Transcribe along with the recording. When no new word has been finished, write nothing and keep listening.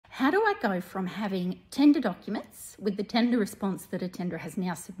how do I go from having tender documents with the tender response that a tenderer has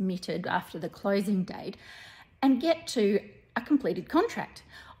now submitted after the closing date and get to a completed contract?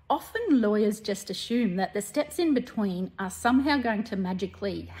 Often lawyers just assume that the steps in between are somehow going to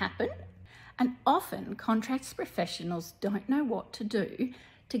magically happen, and often contracts professionals don't know what to do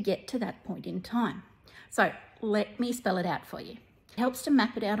to get to that point in time. So let me spell it out for you. It helps to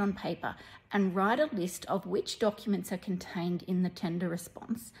map it out on paper and write a list of which documents are contained in the tender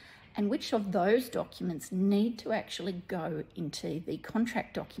response and which of those documents need to actually go into the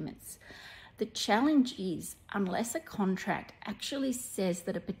contract documents. The challenge is, unless a contract actually says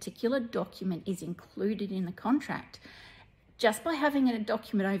that a particular document is included in the contract, just by having a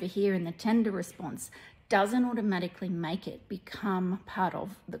document over here in the tender response doesn't automatically make it become part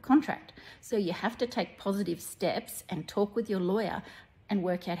of the contract. So you have to take positive steps and talk with your lawyer and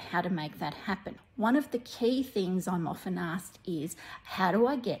work out how to make that happen. One of the key things I'm often asked is, how do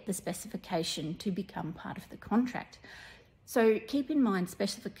I get the specification to become part of the contract? So keep in mind,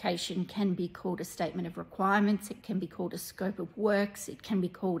 specification can be called a statement of requirements, it can be called a scope of works, it can be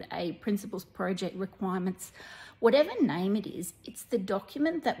called a principals project requirements. Whatever name it is, it's the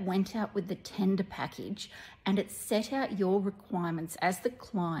document that went out with the tender package and it set out your requirements as the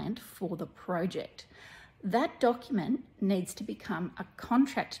client for the project. That document needs to become a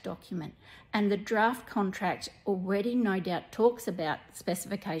contract document, and the draft contract already no doubt talks about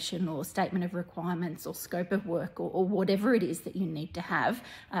specification or statement of requirements or scope of work or whatever it is that you need to have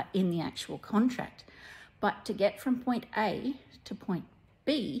in the actual contract. But to get from point A to point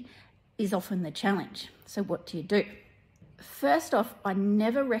B is often the challenge. So what do you do? First off, I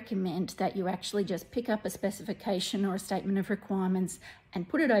never recommend that you actually just pick up a specification or a statement of requirements and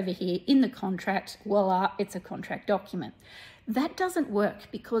put it over here in the contract. Voila, it's a contract document. That doesn't work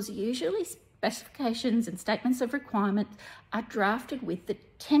because usually specifications and statements of requirements are drafted with the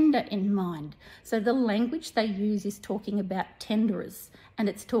tender in mind. So the language they use is talking about tenderers, and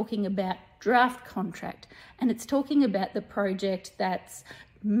it's talking about draft contract, and it's talking about the project that's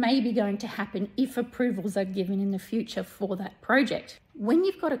maybe going to happen if approvals are given in the future for that project. When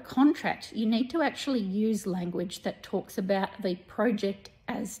you've got a contract, you need to actually use language that talks about the project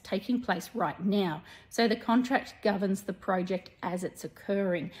as taking place right now. So the contract governs the project as it's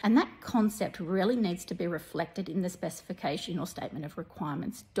occurring. And that concept really needs to be reflected in the specification or statement of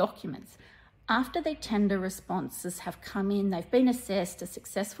requirements documents. After the tender responses have come in, they've been assessed, a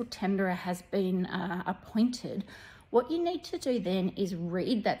successful tenderer has been appointed, what you need to do then is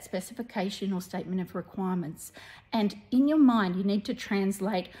read that specification or statement of requirements, and in your mind you need to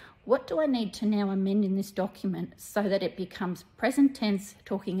translate, what do I need to now amend in this document so that it becomes present tense,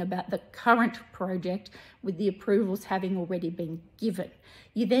 talking about the current project with the approvals having already been given.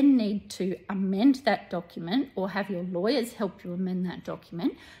 You then need to amend that document or have your lawyers help you amend that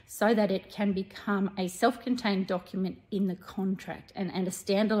document so that it can become a self-contained document in the contract and a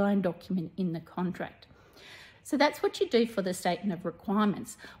standalone document in the contract. So that's what you do for the statement of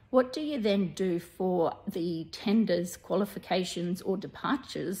requirements. What do you then do for the tenders, qualifications or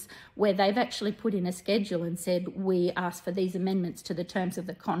departures where they've actually put in a schedule and said, we ask for these amendments to the terms of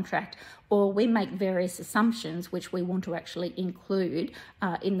the contract, or we make various assumptions which we want to actually include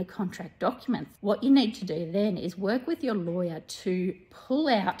in the contract documents? What you need to do then is work with your lawyer to pull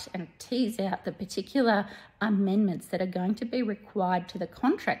out and tease out the particular amendments that are going to be required to the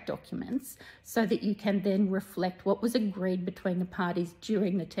contract documents so that you can then reflect what was agreed between the parties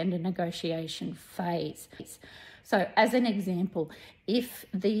during the tender negotiation phase. So as an example, if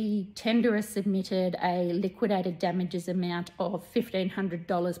the tenderer submitted a liquidated damages amount of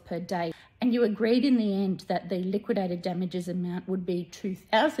 $1,500 per day and you agreed in the end that the liquidated damages amount would be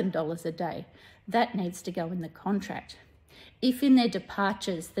 $2,000 a day, that needs to go in the contract. If in their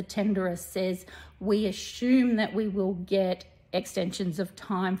departures the tenderer says, we assume that we will get extensions of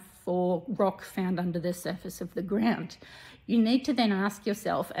time for rock found under the surface of the ground, you need to then ask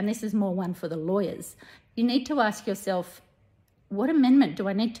yourself, and this is more one for the lawyers, you need to ask yourself, what amendment do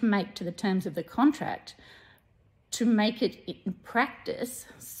I need to make to the terms of the contract to make it in practice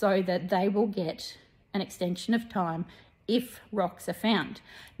so that they will get an extension of time if rocks are found?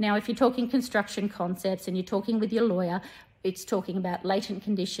 Now, if you're talking construction concepts and you're talking with your lawyer, it's talking about latent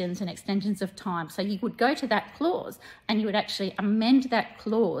conditions and extensions of time. So you would go to that clause and you would actually amend that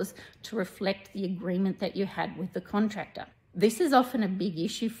clause to reflect the agreement that you had with the contractor. This is often a big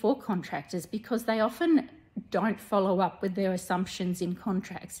issue for contractors because they often don't follow up with their assumptions in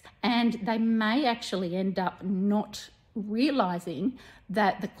contracts, and they may actually end up not realizing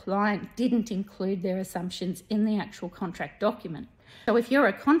that the client didn't include their assumptions in the actual contract document. So if you're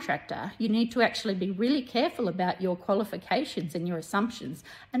a contractor, you need to actually be really careful about your qualifications and your assumptions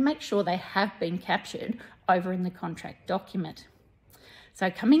and make sure they have been captured over in the contract document. So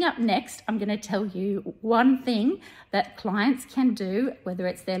coming up next, I'm going to tell you one thing that clients can do, whether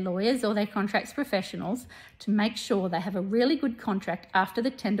it's their lawyers or their contracts professionals, to make sure they have a really good contract after the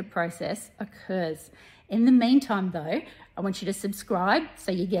tender process occurs. In the meantime though, I want you to subscribe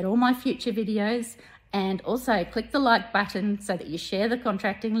so you get all my future videos, and also click the like button so that you share the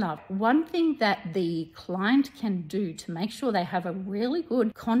contracting love. One thing that the client can do to make sure they have a really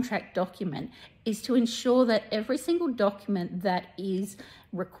good contract document is to ensure that every single document that is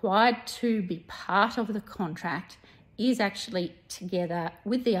required to be part of the contract is actually together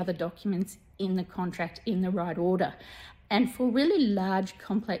with the other documents in the contract in the right order. And for really large,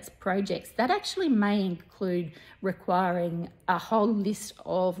 complex projects, that actually may include requiring a whole list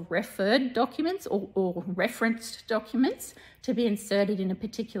of referred documents or referenced documents to be inserted in a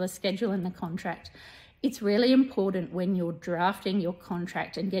particular schedule in the contract. It's really important when you're drafting your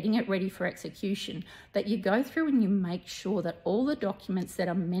contract and getting it ready for execution that you go through and you make sure that all the documents that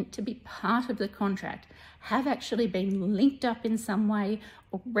are meant to be part of the contract have actually been linked up in some way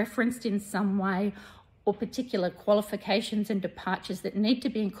or referenced in some way, or particular qualifications and departures that need to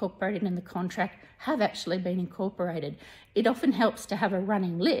be incorporated in the contract have actually been incorporated. It often helps to have a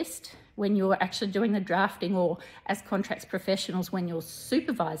running list when you're actually doing the drafting, or as contracts professionals when you're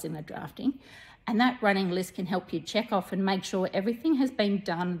supervising the drafting. And that running list can help you check off and make sure everything has been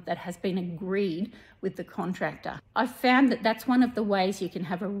done that has been agreed with the contractor. I've found that that's one of the ways you can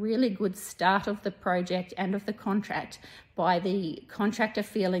have a really good start of the project and of the contract, by the contractor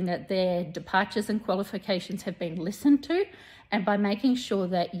feeling that their departures and qualifications have been listened to, and by making sure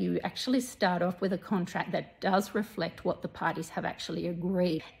that you actually start off with a contract that does reflect what the parties have actually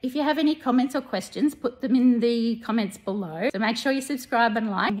agreed. If you have any comments or questions, put them in the comments below. So make sure you subscribe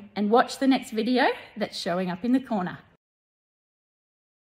and like, and watch the next video that's showing up in the corner.